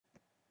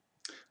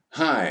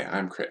Hi,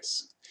 I'm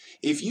Chris.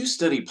 If you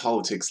study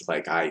politics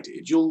like I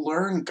did, you'll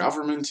learn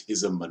government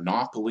is a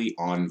monopoly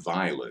on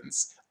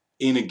violence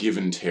in a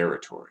given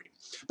territory.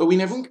 But we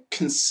never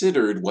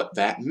considered what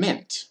that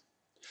meant.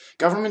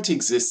 Government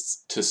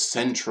exists to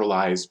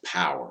centralize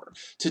power,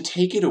 to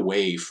take it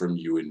away from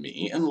you and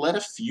me and let a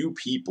few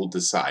people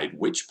decide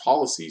which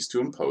policies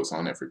to impose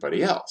on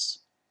everybody else.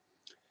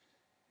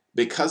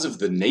 Because of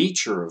the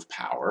nature of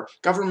power,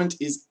 government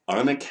is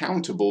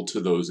unaccountable to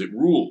those it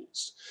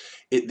rules.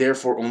 It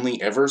therefore only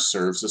ever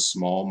serves a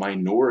small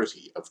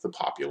minority of the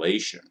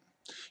population,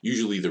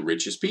 usually the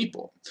richest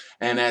people,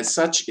 and as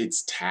such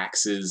its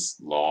taxes,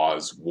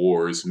 laws,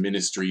 wars,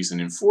 ministries, and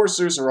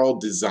enforcers are all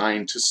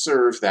designed to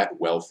serve that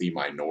wealthy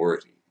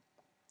minority.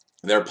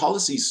 Their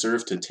policies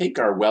serve to take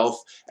our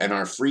wealth and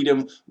our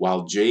freedom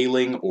while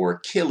jailing or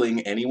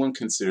killing anyone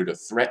considered a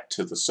threat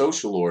to the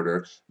social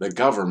order the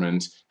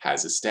government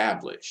has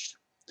established.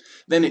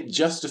 Then it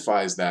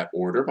justifies that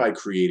order by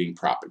creating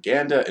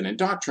propaganda and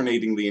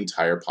indoctrinating the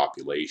entire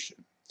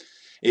population.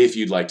 If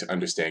you'd like to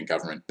understand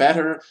government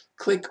better,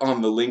 click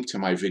on the link to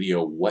my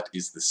video, What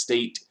is the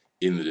State,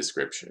 in the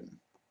description.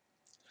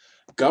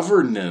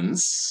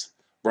 Governance,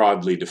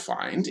 broadly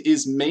defined,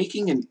 is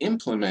making and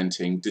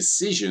implementing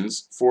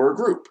decisions for a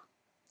group.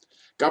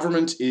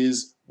 Government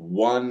is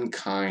one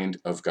kind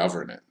of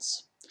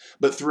governance.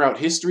 But throughout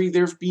history,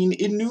 there have been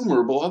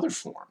innumerable other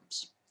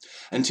forms.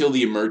 Until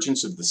the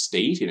emergence of the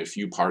state in a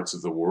few parts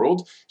of the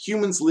world,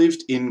 humans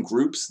lived in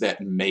groups that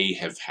may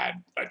have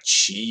had a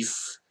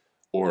chief,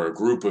 or a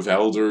group of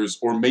elders,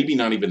 or maybe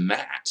not even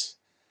that,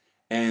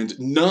 and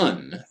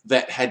none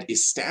that had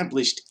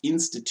established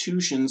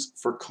institutions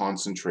for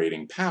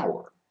concentrating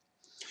power.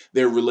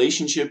 Their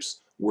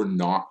relationships were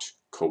not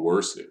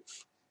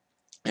coercive.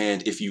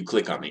 And if you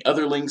click on the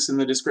other links in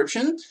the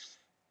description,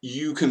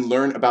 you can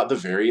learn about the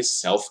various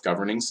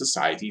self-governing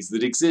societies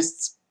that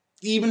exist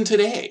even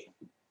today.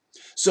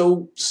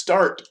 So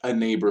start a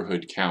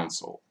neighborhood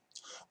council.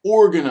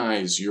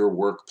 Organize your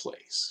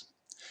workplace.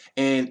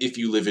 And if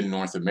you live in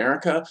North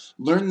America,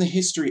 learn the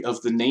history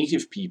of the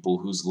native people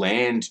whose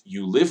land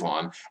you live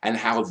on and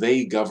how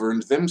they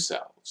governed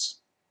themselves.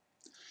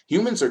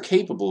 Humans are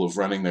capable of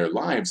running their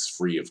lives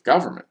free of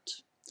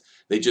government.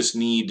 They just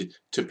need,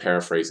 to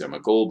paraphrase Emma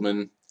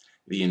Goldman,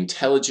 the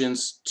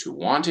intelligence to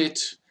want it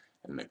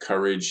and the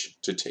courage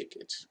to take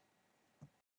it.